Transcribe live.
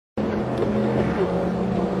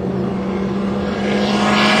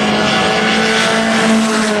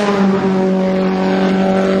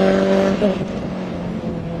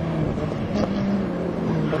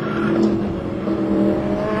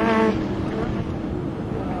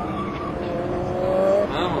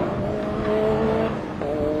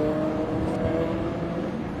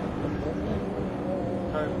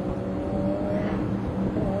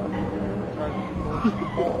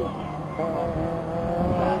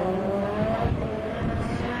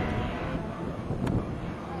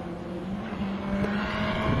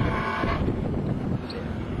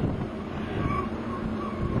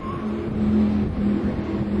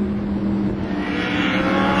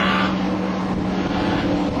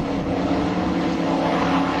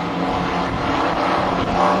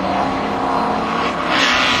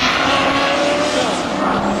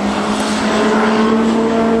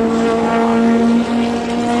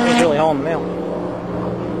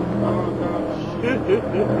Easy. Come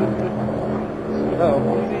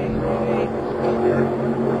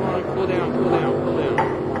on, pull down.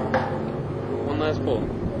 One last pull.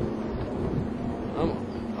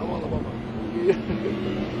 I'm on the bumper.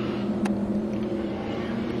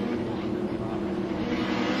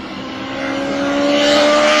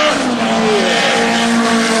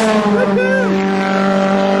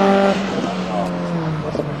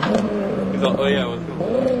 He's all, oh yeah, let's go.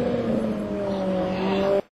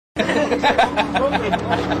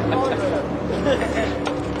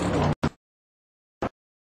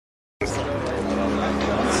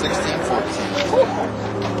 16, 14.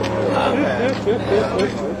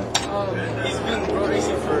 He's been road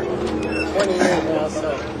racing for 20 years now, so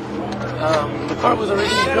the car was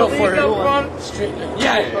originally built for straight.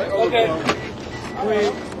 Yeah, okay.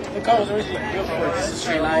 The car was originally built for just a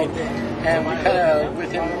straight line, and we kind of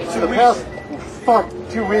with him. The past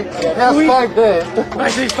 2 weeks, the past 5 days.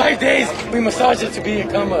 Actually, 5 days, we massaged it to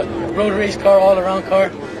become a road race car, all-around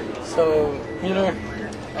car. So Mueller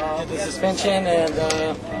did the suspension and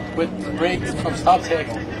with brakes from Stop Tech.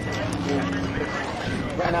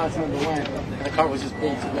 Right now it's number 1, and the car was just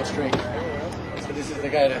built to go straight. So this is the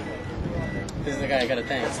guy I gotta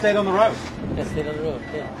thank. It stayed on the road. It stayed on the road,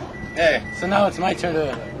 yeah. Hey. So now it's my turn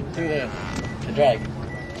to do the drag.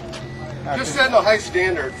 Just setting a high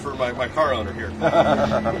standard for my car owner here.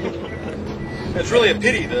 It's really a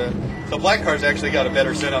pity the black car's actually got a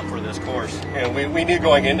better setup for this course. And we knew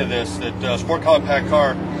going into this that Sport Compact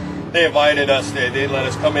car, they invited us, they let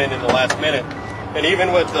us come in the last minute. And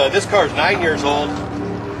even with this car's 9 years old,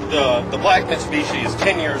 the black Mitsubishi is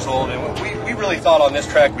 10 years old, and we really thought on this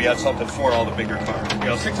track we had something for all the bigger cars.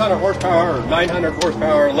 600 horsepower, or 900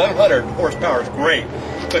 horsepower, 1100 horsepower is great.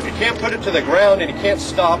 But if you can't put it to the ground and you can't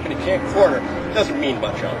stop and you can't corner, it doesn't mean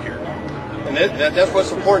much out here. And that's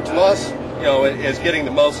what's important to us, is getting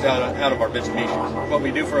the most out of our Mitsubishi. What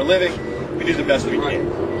we do for a living, we do the best we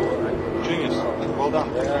can. Genius. Well done.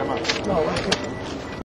 Thank you very much.